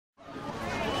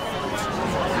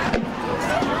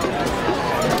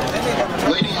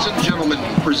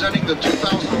Presenting the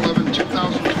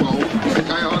 2011-2012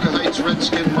 Cuyahoga Heights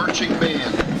Redskin Marching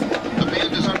Band. The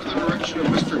band is under the direction of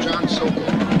Mr. John Sokol.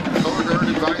 Color guard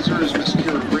advisor is Miss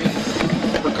Kira Green.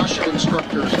 Percussion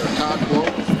instructors are Todd Blow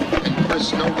and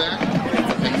Chris Novak.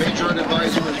 And major ed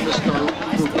advisor is Miss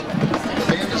Darlene Cooper. The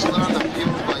band is led on the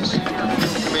field by Senior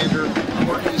Field Commander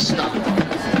Courtney Stock.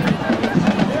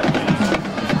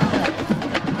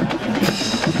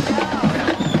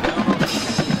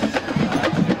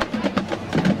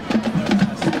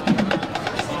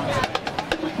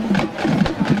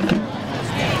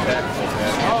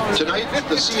 Tonight,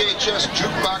 the CHS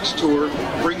Jukebox Tour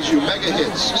brings you mega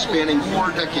hits spanning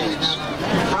 4 decades.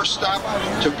 First stop,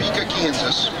 Topeka,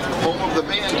 Kansas, home of the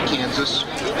band Kansas,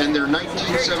 and their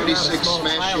 1976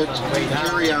 smash hit,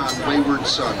 Carry On, Wayward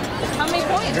Son. How many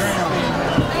points?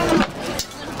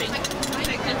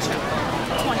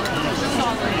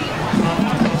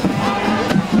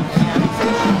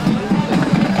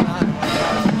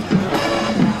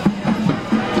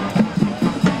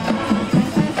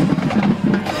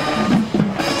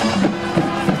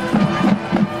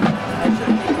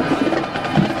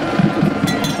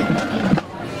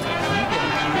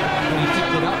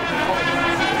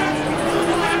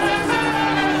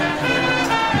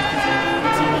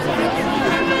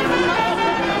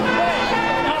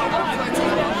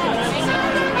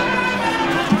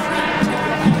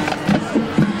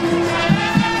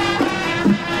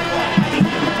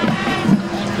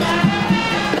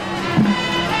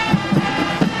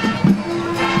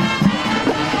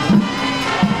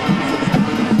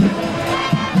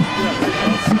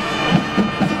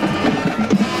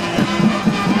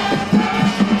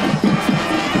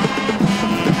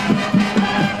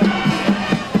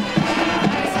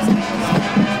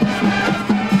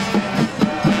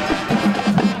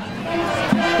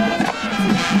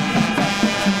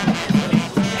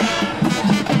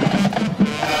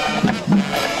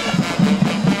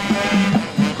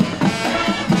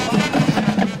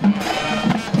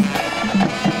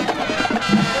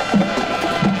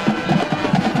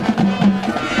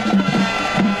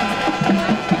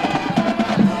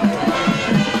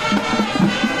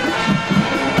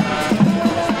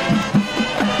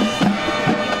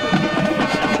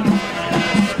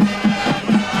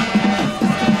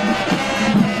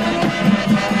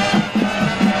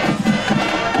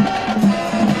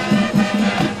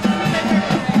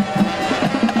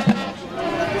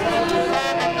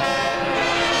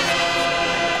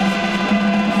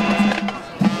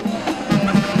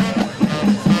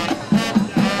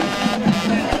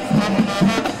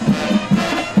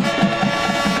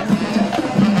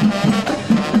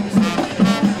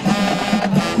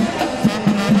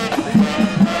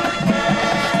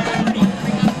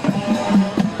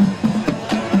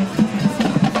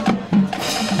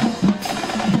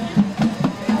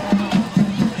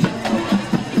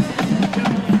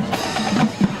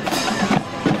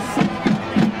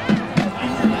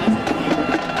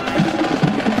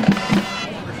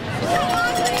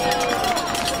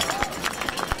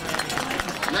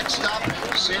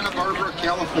 Santa Barbara,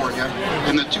 California,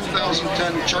 and the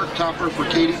 2010 chart topper for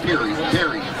Katy Perry.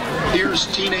 Here's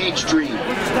Teenage Dream.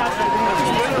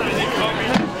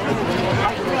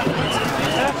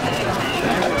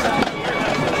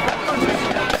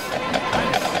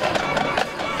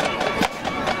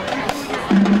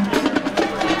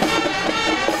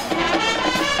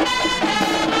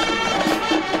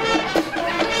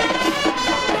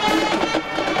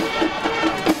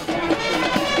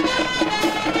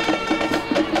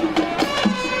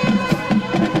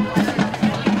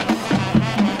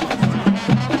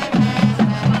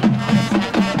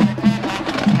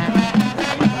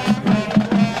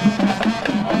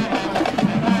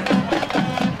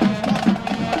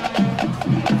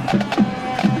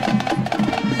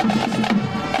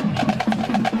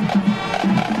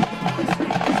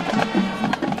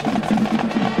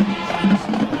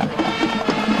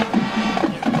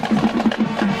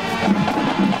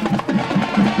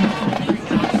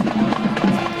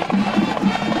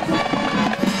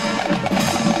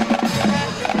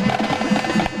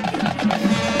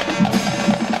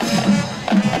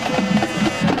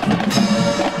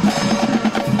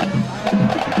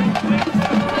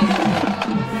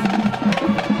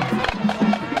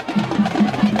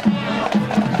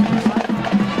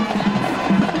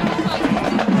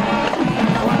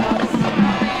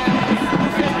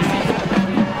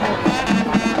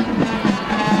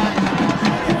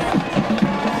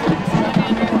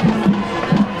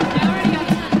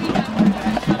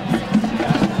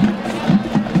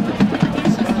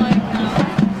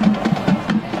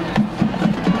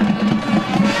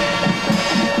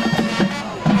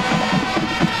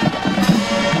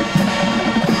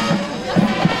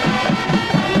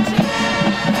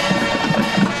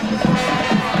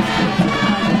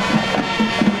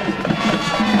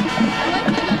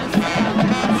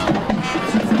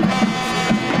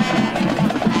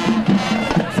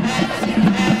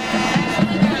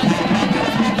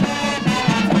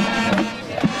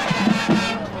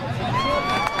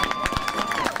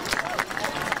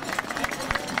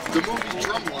 The movie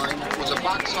Drumline was a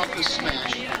box office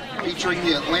smash featuring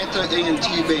the Atlanta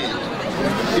A&T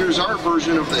Band. Here's our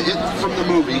version of the hit from the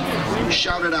movie,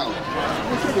 Shout It Out.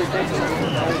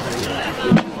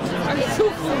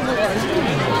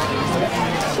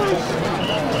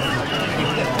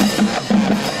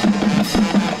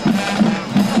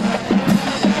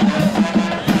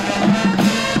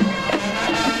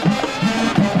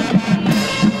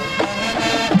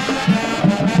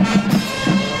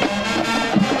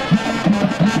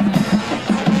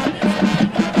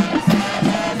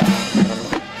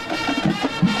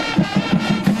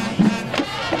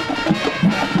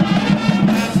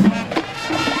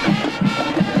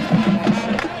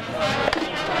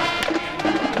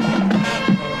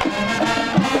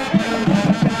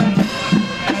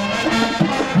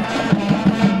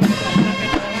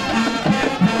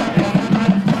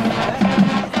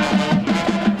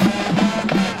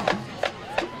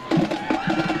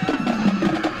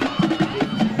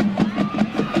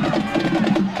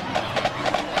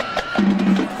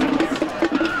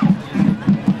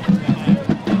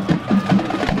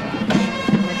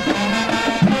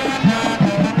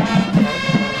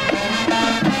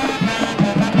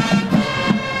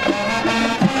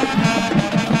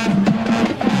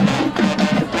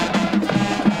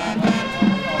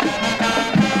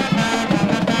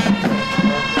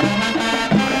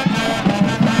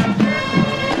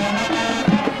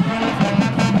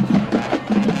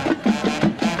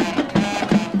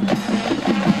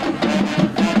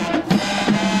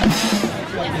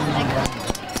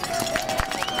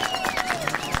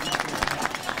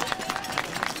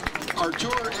 Our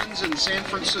tour ends in San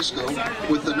Francisco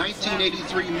with the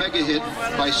 1983 mega hit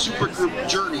by supergroup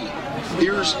Journey.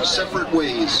 Here's Separate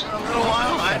Ways.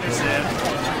 I understand.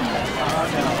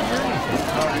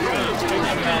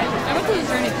 I don't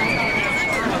think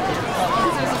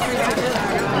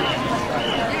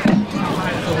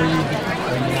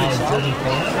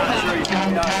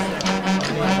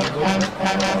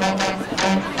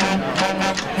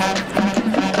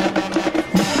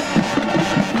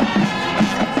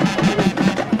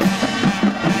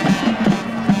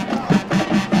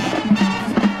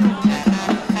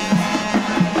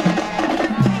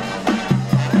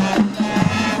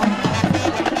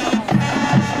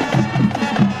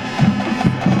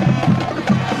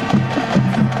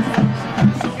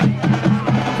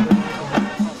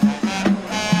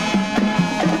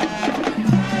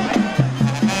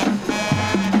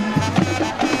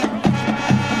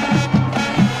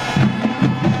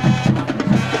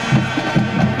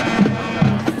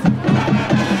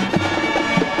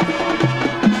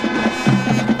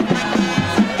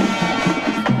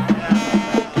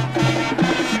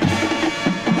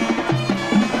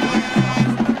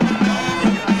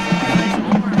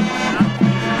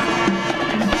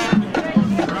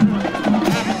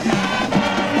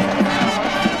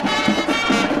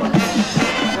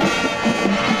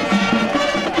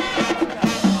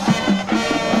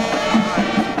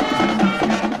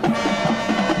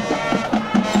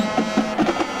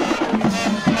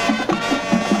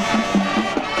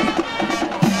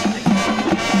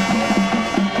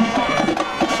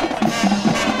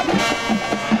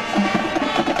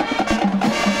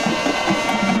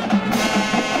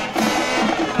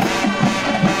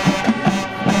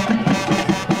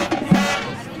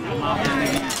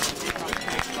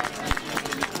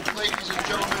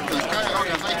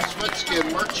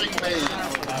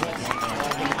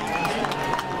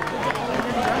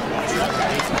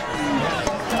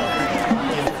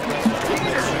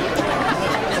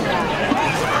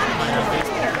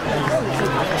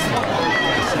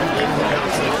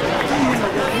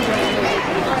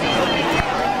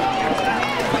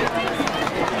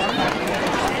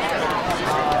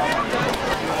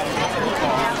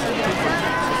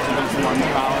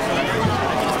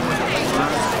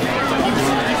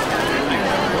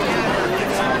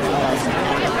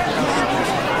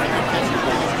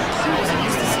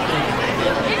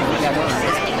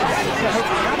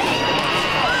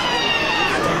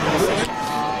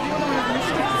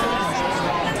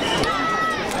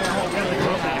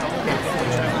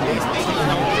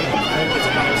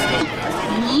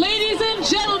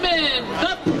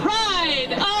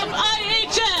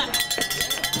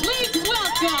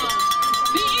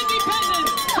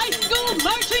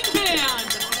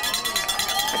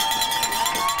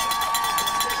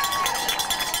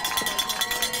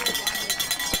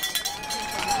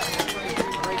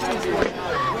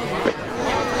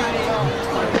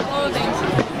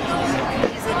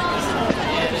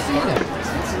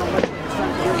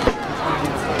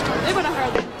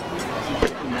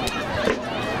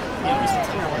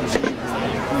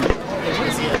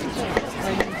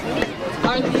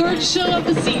Our third show of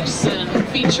the season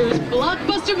features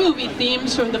blockbuster movie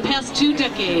themes from the past 2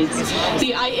 decades.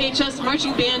 The IHS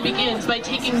Marching Band begins by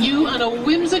taking you on a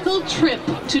whimsical trip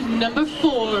to number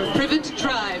 4 Privet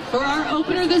Drive for our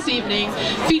opener this evening,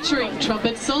 featuring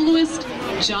trumpet soloist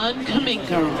John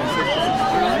Kaminko.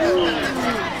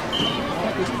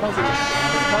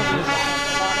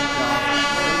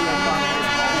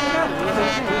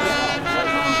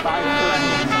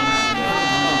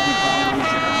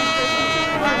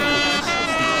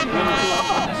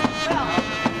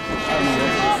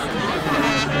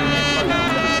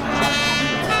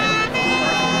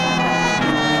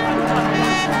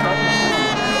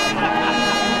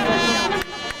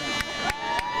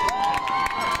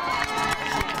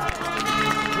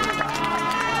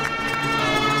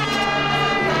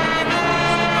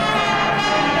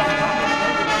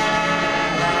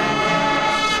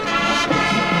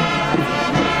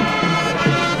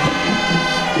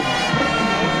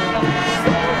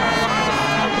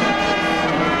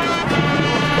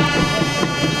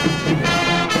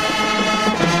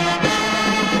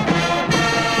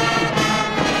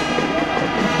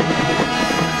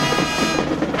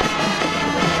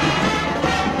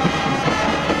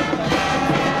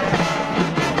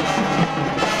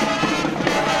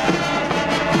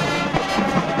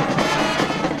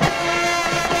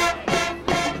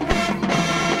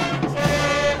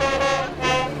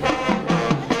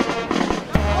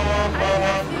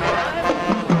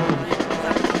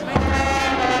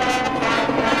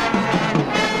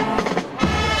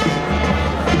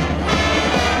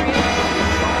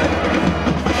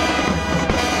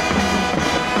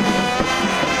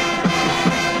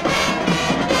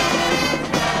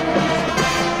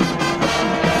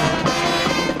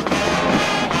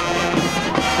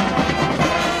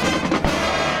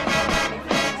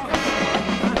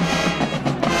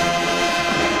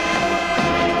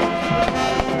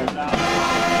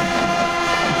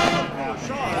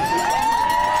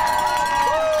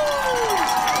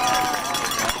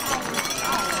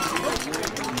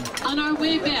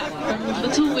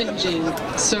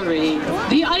 Surrey.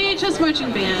 The IHS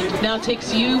Marching Band now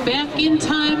takes you back in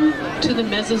time to the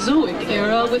Mesozoic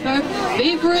era with our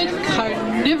favorite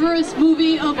carnivorous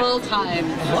movie of all time,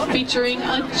 featuring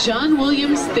a John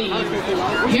Williams theme.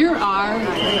 Here are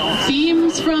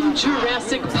themes from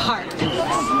Jurassic Park.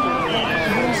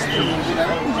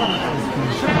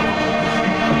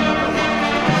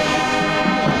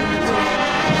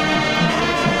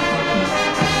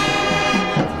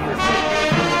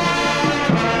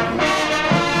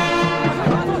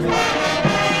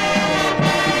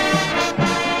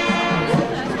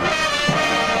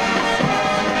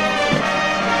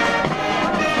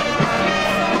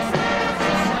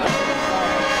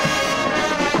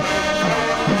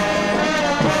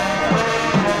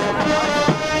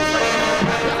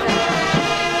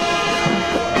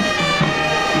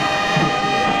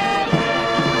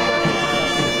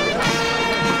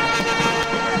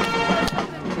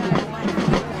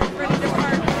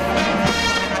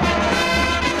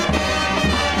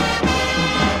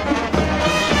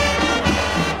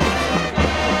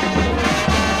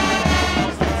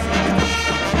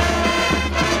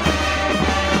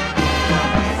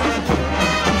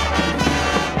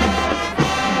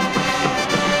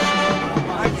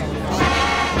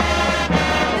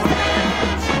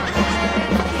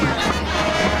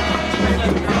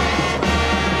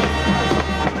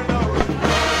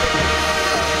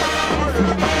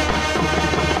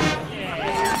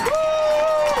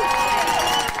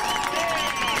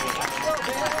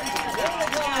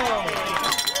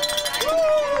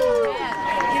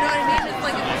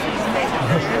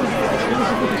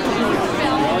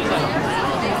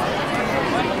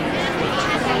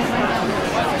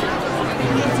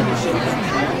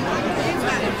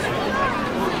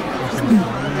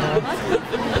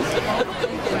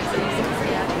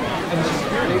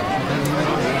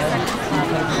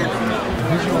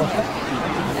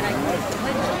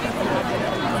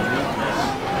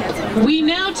 We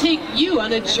now take you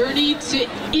on a journey to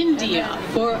India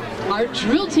for our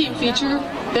drill team feature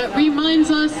that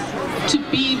reminds us to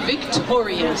be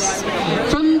victorious.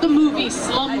 From the movie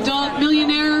Slumdog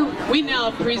Millionaire, we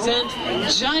now present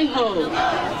Jai Ho.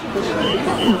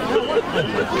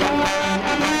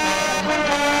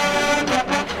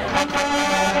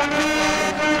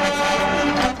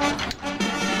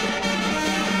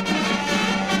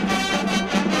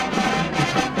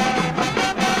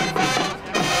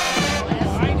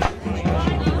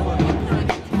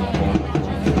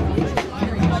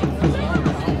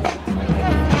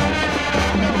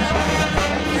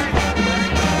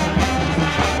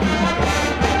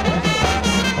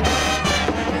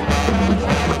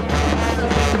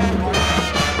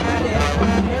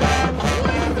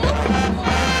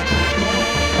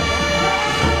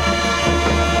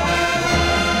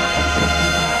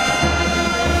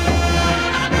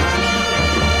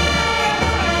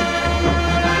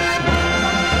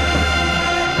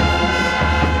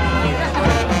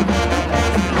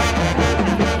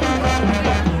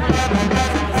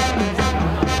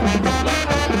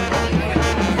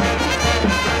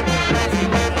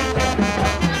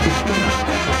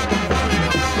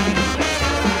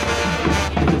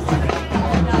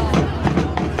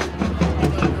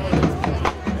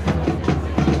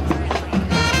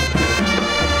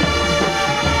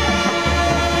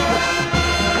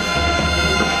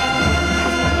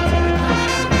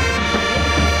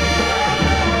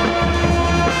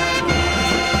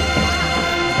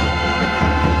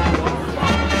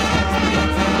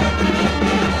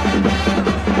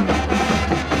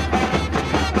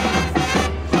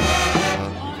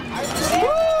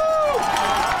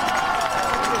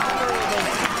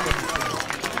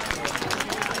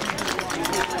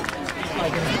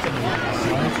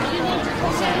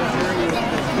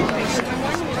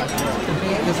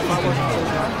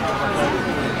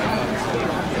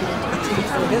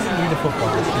 need a football.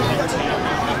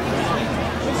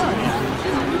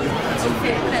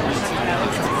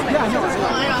 Yeah, I know.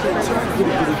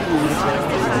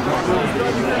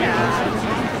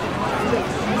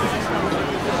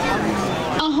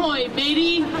 Ahoy,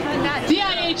 matey! The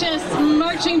IHS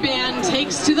Marching Band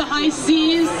takes to the high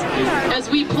seas as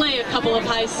we play a couple of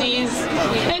high seas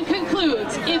and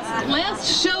concludes its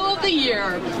last show of the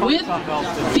year with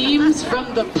themes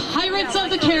from the Pirates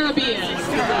of the Caribbean.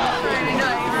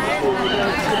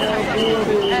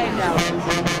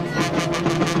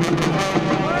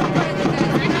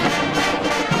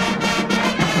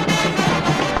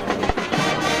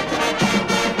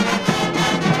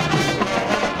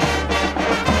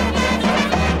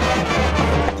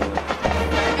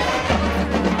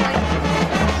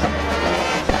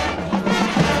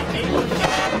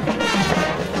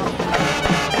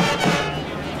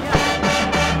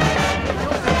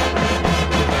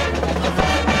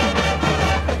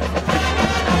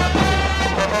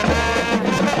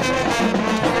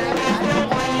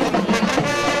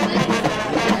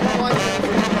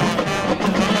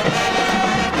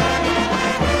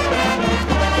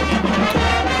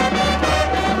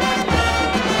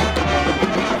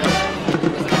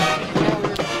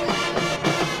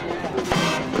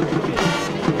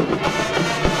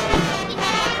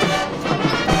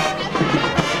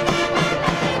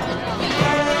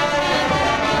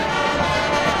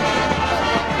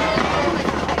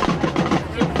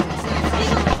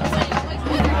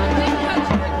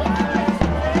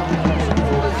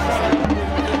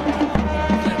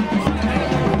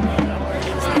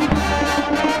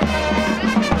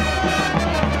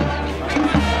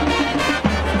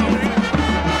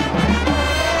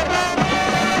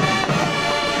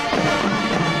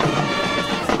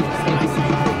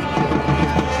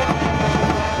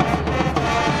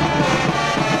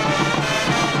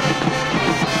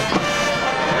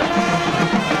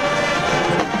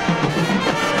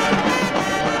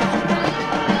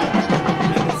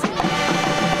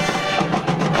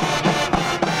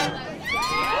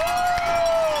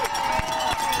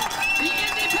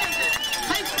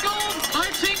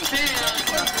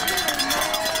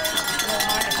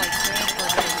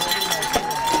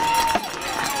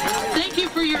 Thank you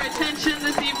for your attention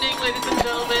this evening, ladies and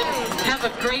gentlemen. Have a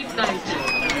great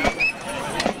night.